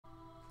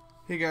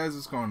Hey guys,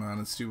 what's going on?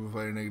 It's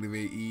Tubaplyr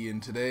NegativeAE,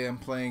 and today I'm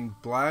playing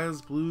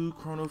BlazBlue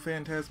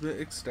Chronophantasma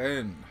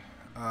Extend.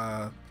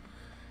 And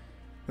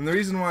the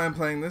reason why I'm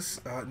playing this,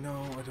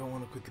 no, I don't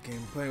want to quit the game.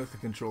 I'm playing with the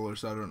controller,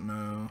 so I don't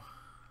know.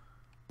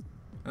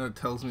 I know it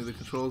tells me the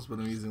controls, but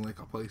I'm using like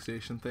a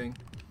PlayStation thing.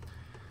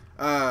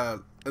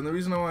 And the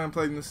reason why I'm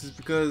playing this is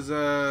because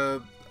I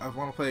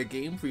want to play a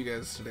game for you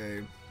guys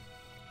today.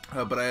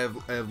 But I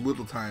have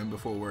little time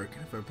before work.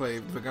 If I play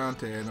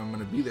Vagante, I know I'm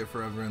going to be there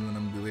forever, and then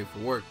I'm going to be late for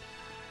work.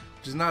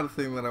 Which is not a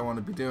thing that I want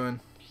to be doing.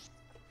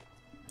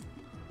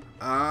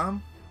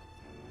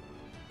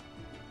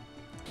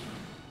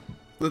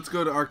 Let's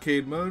go to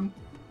arcade mode.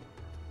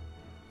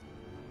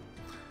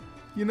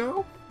 You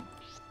know,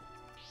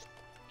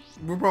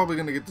 we're probably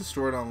gonna get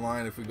destroyed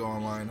online if we go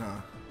online,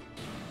 huh?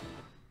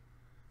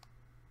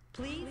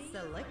 Please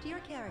select your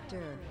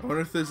character. I wonder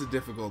if there's a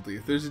difficulty.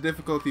 If there's a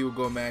difficulty, we'll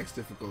go max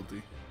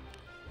difficulty.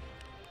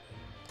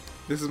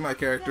 This is my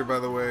character, by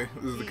the way.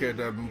 This is the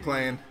character I've been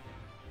playing.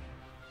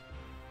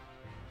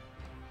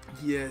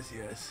 Yes.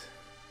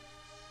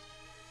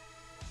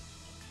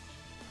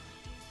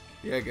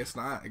 Yeah, I guess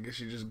not. I guess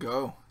you just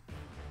go.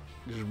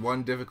 There's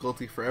one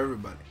difficulty for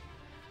everybody.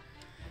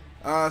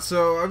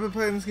 So I've been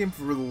playing this game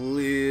for a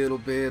little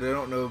bit. I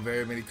don't know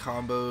very many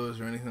combos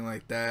or anything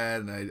like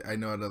that, and I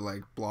know how to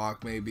like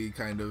block maybe,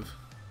 kind of.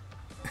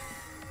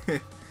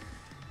 I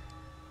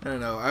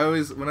don't know. I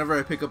always, whenever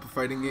I pick up a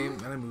fighting game,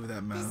 and I move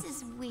that mouse. This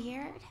is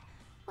weird.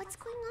 What's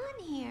going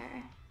on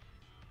here?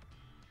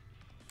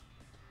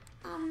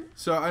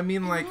 So I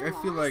mean, like, I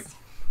feel like.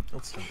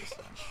 Let's turn this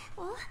down.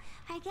 Well,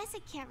 I guess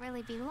it can't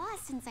really be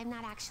lost since I'm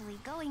not actually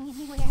going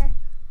anywhere.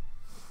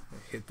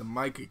 Hit the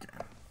mic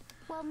again.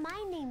 Well,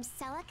 my name's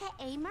Celica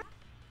Amer.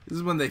 This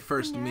is when they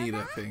first Minerva? meet,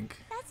 I think.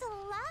 That's a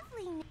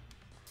lovely name.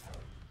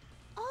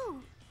 Oh,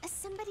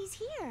 somebody's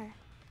here.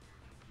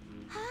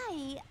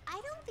 Hi,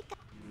 I don't think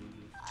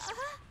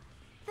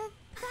that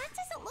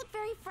doesn't look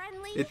very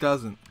friendly. It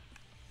doesn't.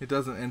 It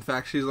doesn't. In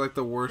fact, she's like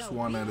the worst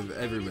one out of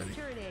everybody.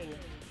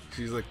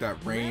 She's like that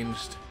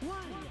ranged,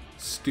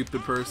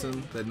 stupid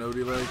person that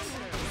nobody likes.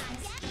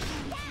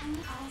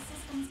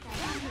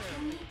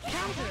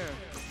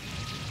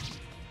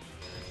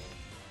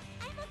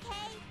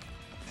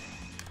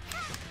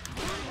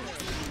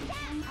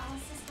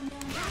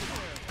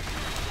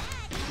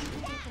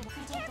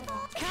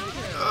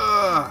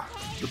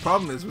 The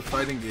problem is with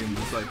fighting games,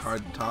 it's like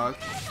hard to talk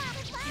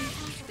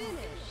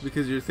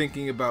because you're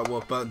thinking about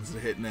what buttons to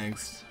hit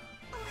next.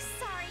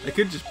 I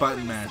could just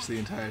button mash the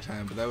entire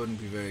time, but that wouldn't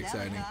be very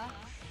exciting.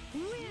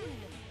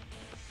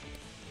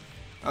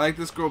 I like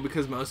this girl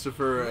because most of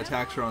her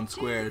attacks are on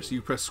square, so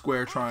you press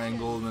square,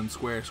 triangle, and then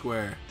square,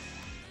 square.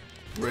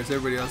 Whereas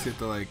everybody else you have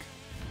to like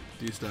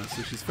do stuff,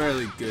 so she's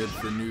fairly good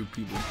for new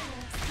people.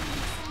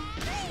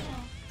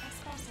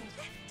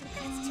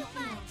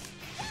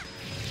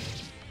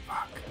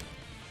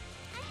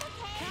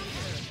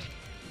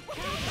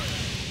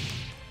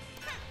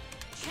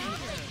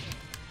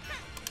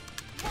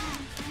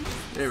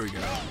 There we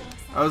go.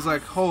 I was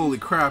like, holy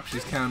crap,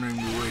 she's countering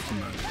me way too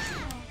much.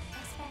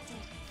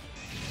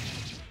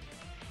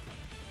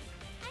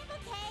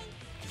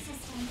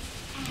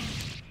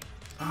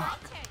 Ah.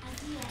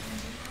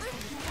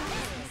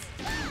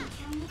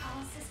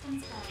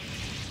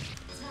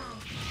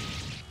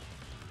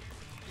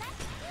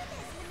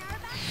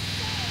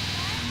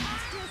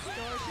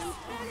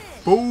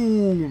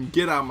 Boom!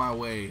 Get out of my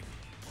way.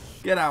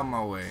 Get out of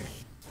my way.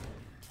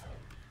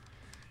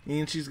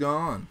 And she's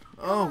gone.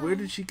 Oh, where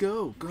did she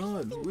go?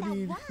 God, what do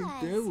you think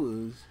that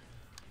was?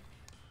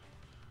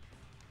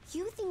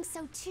 You think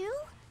so too?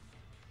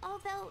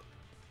 Although...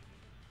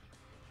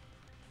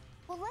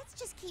 Well, let's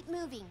just keep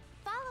moving.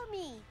 Follow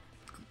me.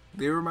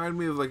 They remind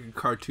me of like a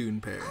cartoon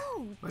pair.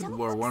 Oh, like don't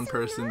where look one so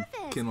person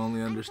nervous. can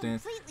only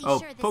understand. Oh,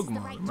 sure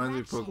Pokemon. right Reminds me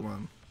of direction.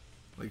 Pokemon.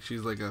 Like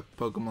she's like a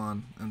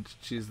Pokemon and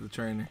she's the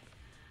trainer.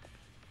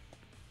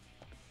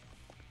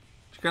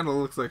 She kind of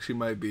looks like she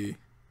might be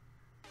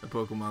a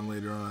Pokemon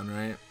later on,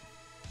 right?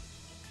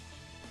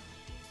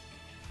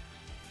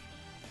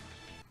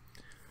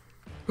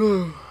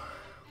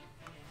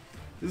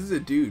 This is a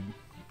dude,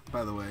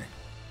 by the way.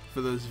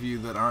 For those of you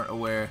that aren't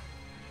aware,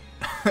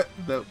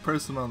 the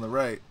person on the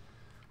right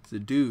is a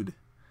dude.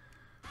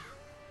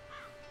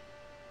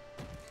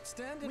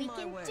 Stand in We my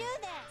can way, do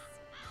this.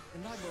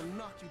 and I will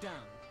knock you down.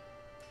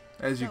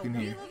 As you can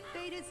hear.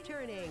 Fate is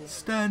turning.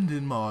 Stand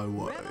in my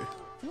way,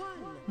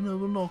 and I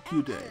will knock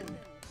you down.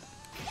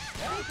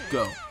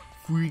 Go.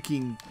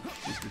 Freaking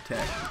just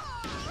attack.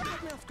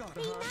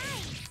 Be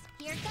nice.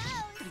 Here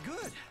goes. Pretty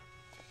good.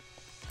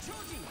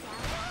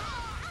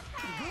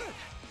 Pretty good.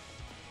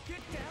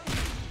 Get down.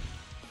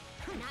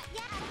 Not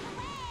yet. Out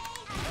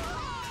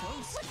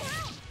of the way. Look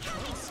out.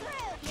 Don't get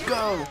screwed.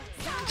 Go.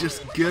 Just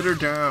get her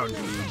down, dude.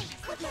 Be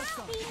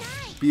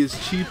nice. Be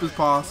as cheap as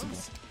possible.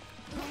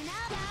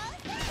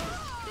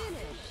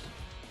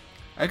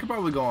 I could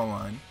probably go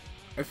online.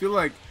 I feel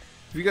like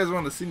if you guys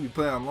want to see me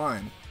play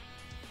online,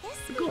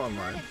 go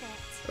online.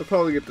 I'll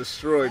probably get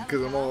destroyed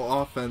because I'm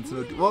all offense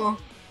and well,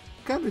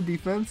 kind of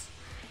defense.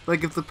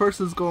 Like, if the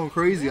person's going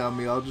crazy on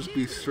me, I'll just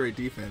be straight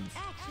defense.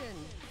 Action.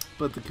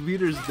 But the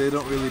computers, they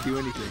don't really do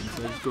anything,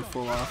 so I just go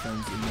full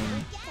offense and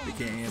then they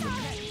can't handle me.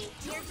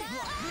 Be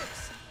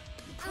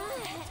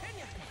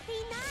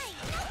nice.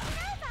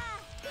 Nova,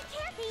 be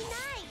careful. Be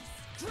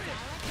nice.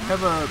 I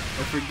have I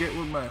forget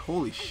what my,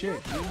 holy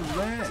shit, what was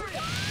that?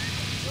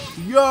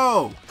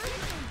 Yo!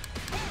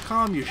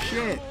 Calm your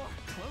shit.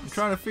 I'm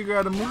trying to figure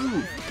out a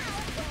move.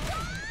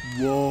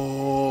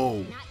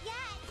 Whoa.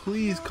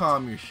 Please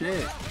calm your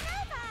shit.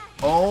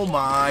 Oh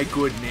my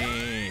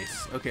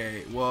goodness.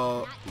 Okay,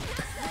 well,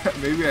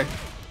 maybe I...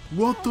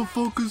 What the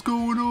fuck is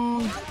going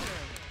on?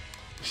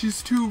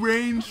 She's too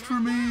ranged for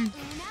me.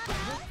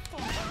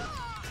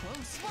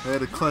 I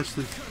had to clutch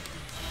this.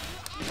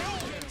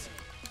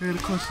 I had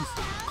to clutch this.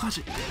 Clutch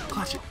it.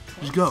 Clutch it.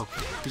 Just go.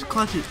 Just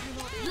clutch it.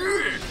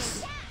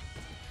 Yes!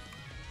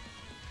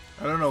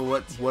 I don't know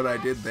what I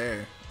did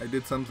there. I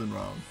did something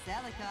wrong.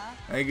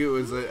 I think it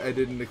was I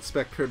didn't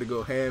expect her to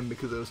go ham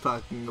because I was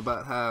talking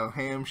about how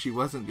ham she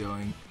wasn't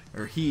going.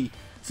 Or he.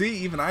 See,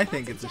 even I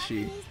think it's a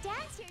she.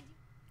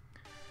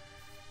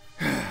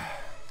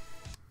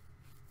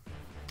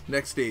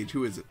 Next stage,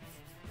 who is it?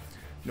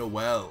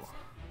 Noelle.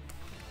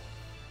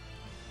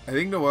 I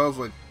think Noelle's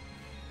like...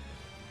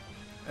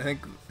 I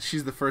think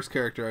she's the first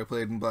character I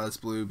played in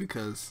BlazBlue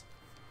because...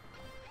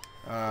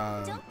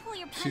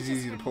 she's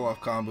easy to pull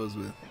off combos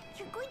with.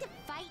 You're going to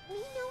fight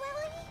me,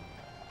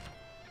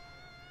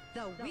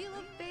 Noelle? The wheel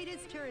of fate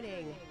is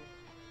turning.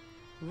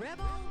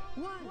 Rebel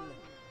 1.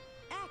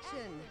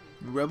 Action.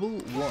 Rebel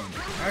 1.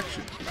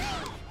 Action.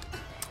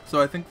 So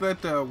I think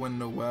that when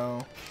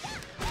Noelle...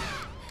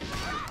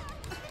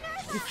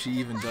 If she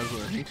even does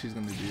what I think she's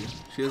gonna do.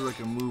 She has like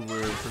a move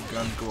where her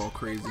guns go all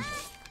crazy. Like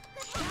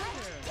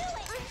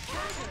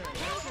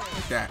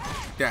that.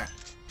 Like that.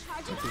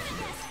 That's what she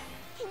does.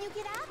 Can you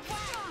get up?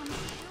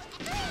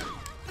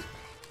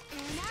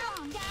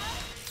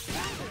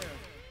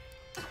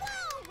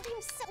 Whoa!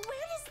 I'm so...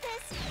 Where is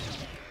this?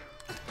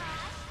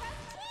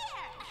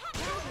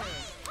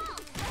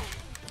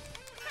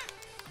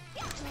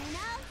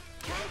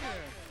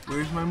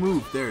 Where's my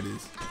move? There it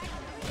is.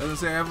 I was gonna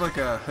say I have like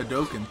a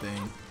Hadoken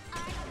thing.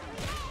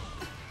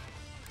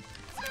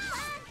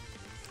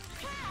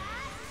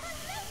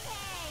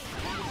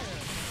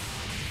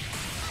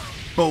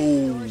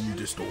 Boom!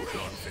 Distortion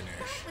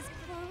finish.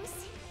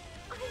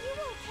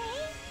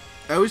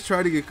 I always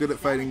try to get good at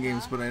fighting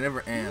games, but I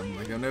never am.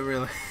 Like I'm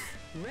never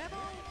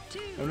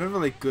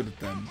like good at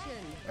them.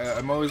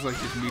 I'm always like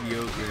just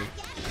mediocre.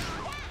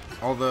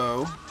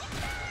 Although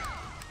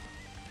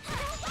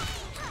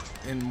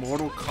in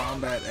Mortal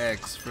Kombat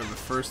X for the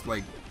first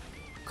like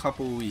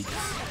couple weeks,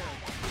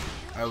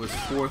 I was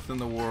 4th in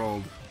the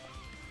world.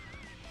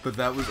 But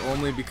that was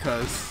only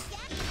because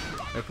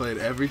I played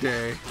every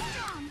day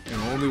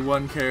and only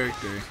one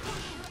character,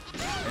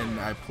 and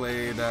I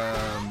played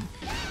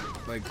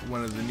like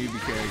one of the newbie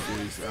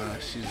characters.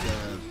 She's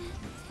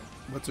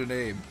what's her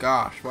name?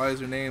 Gosh, why is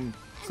her name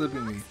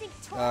slipping me?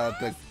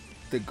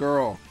 The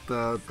girl,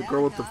 the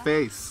girl with the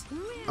face.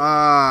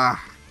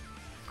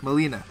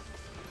 Melina.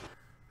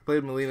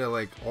 Played Melina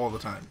like all the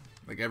time,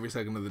 like every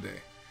second of the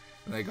day,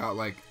 and I got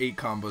like 8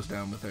 combos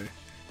down with her,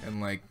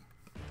 and like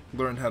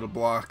learned how to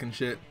block and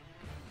shit,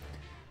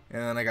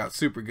 and then I got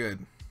super good.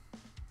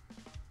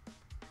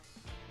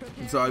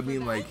 And so I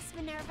mean like,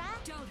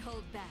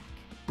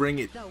 bring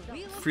it,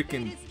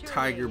 freaking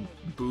tiger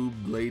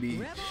boob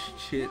lady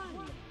shit.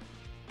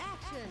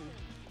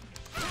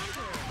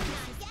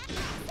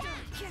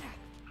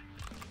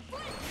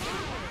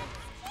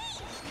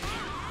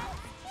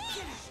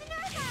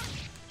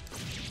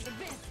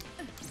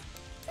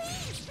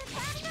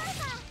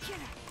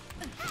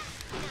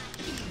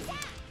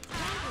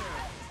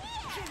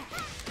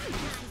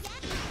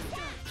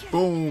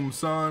 Boom,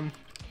 son.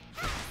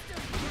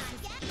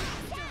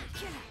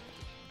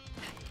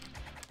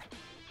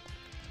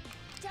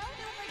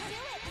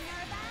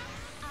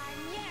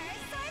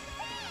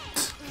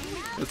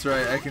 That's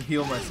right, I can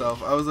heal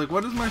myself. I was like,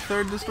 what does my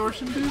 3rd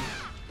distortion do?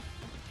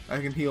 I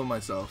can heal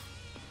myself.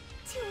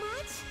 Too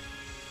much?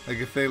 Like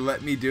if they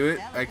let me do it,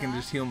 I can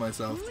just heal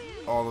myself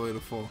all the way to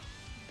full.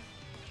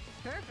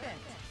 Perfect.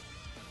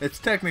 It's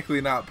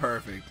technically not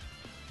perfect.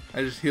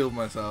 I just healed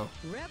myself.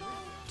 Rebel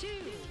 2.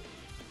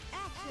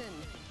 Action.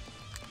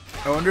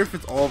 I wonder if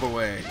it's all the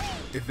way.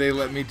 If they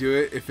let me do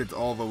it, if it's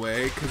all the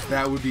way, because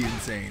that would be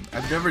insane.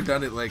 I've never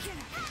done it like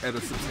at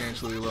a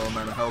substantially low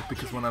amount of health,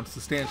 because when I'm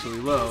substantially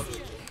low,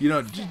 you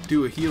don't just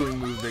do a healing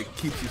move that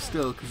keeps you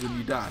still, because then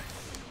you die.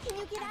 Can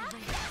you get up?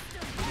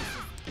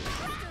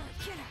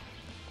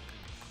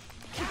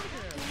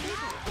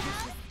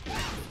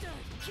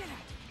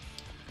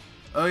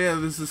 Oh yeah,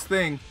 there's this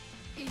thing.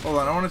 Hold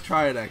on, I want to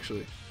try it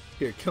actually.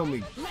 Here, kill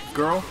me,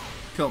 girl.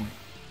 Kill me.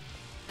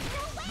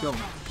 Kill me.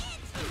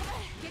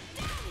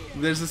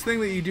 There's this thing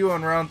that you do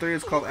on round 3.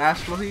 It's called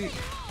Astral Heat,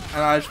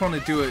 and I just want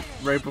to do it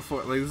right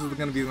before. Like this is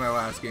gonna be my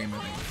last game, I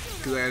think,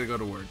 because I had to go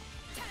to work.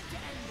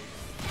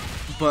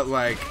 But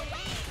like,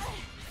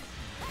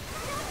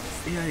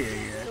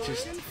 yeah,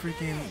 just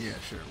freaking yeah,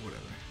 sure,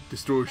 whatever.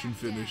 distortion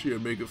finish. Yeah,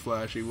 make it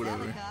flashy,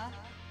 whatever.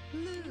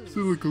 Lose.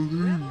 Silica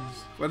lose.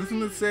 Why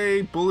doesn't it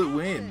say bullet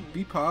win?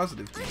 Be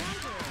positive.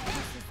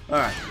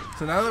 Alright,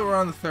 so now that we're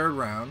on the third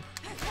round,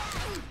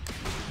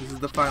 this is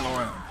the final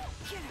round.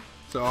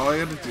 So all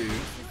I gotta do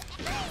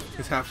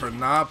is have her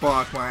not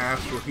block my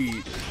astral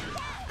heat,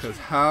 because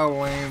how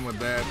lame would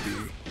that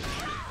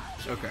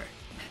be? Okay.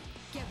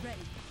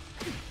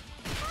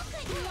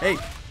 Hey!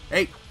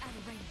 Hey!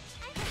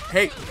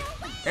 Hey!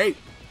 Hey!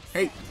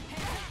 Hey!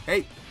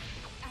 Hey!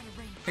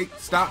 Hey!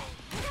 Stop!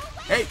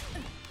 Hey!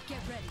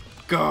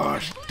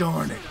 Gosh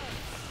darn it!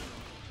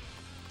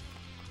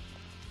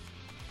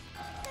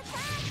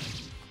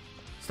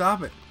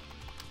 Stop it!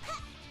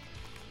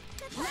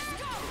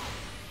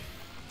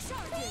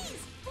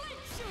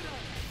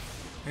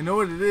 I know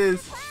what it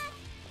is.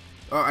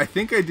 Oh, I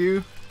think I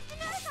do.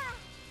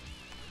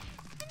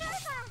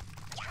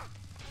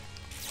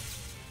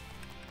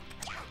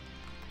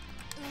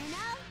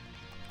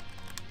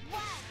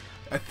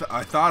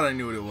 I thought I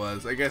knew what it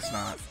was. I guess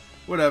not.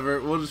 Whatever.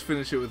 We'll just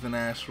finish it with an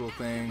astral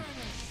thing.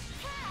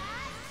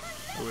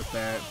 Or with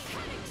that.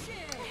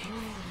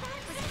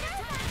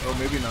 Oh,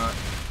 maybe not.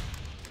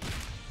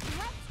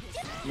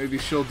 Maybe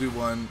she'll do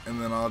one,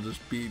 and then I'll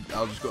just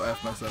go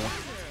F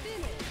myself.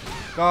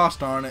 Gosh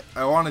darn it!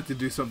 I wanted to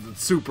do something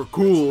super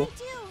cool.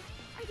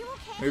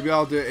 Maybe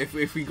I'll do it.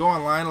 If we go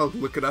online, I'll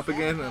look it up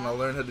again, and I'll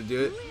learn how to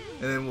do it,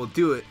 and then we'll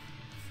do it,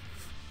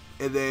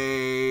 and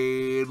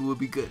then we'll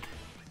be good.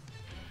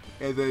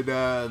 And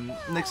then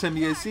next time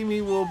you guys see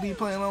me, we'll be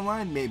playing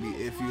online, maybe,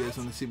 if you guys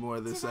want to see more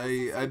of this.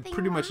 I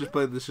pretty much just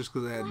played this just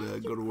because I had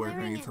to go to work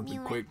and I need something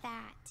quick.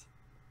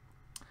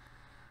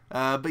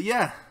 But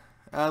yeah,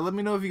 let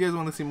me know if you guys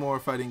want to see more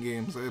fighting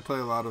games. I play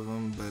a lot of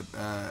them, but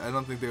I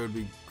don't think they would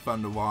be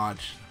fun to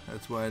watch.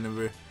 That's why I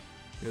never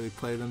really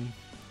play them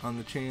on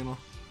the channel.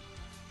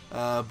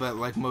 But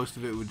like most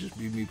of it would just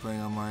be me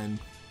playing online,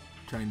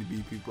 trying to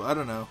beat people. I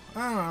don't know.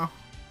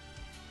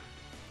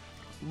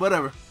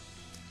 Whatever.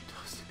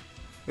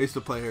 I used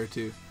to play her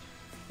too.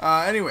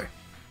 Anyway,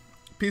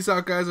 peace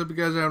out, guys. Hope you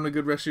guys are having a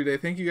good rest of your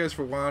day. Thank you guys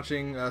for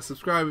watching.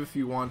 Subscribe if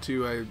you want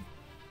to.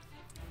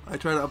 I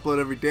try to upload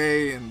every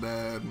day, and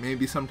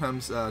maybe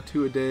sometimes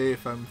 2 a day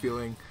if I'm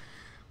feeling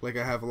like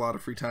I have a lot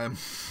of free time.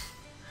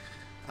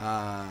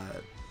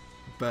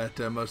 But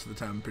most of the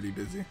time I'm pretty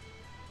busy.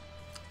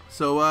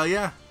 So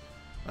yeah,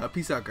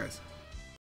 peace out, guys.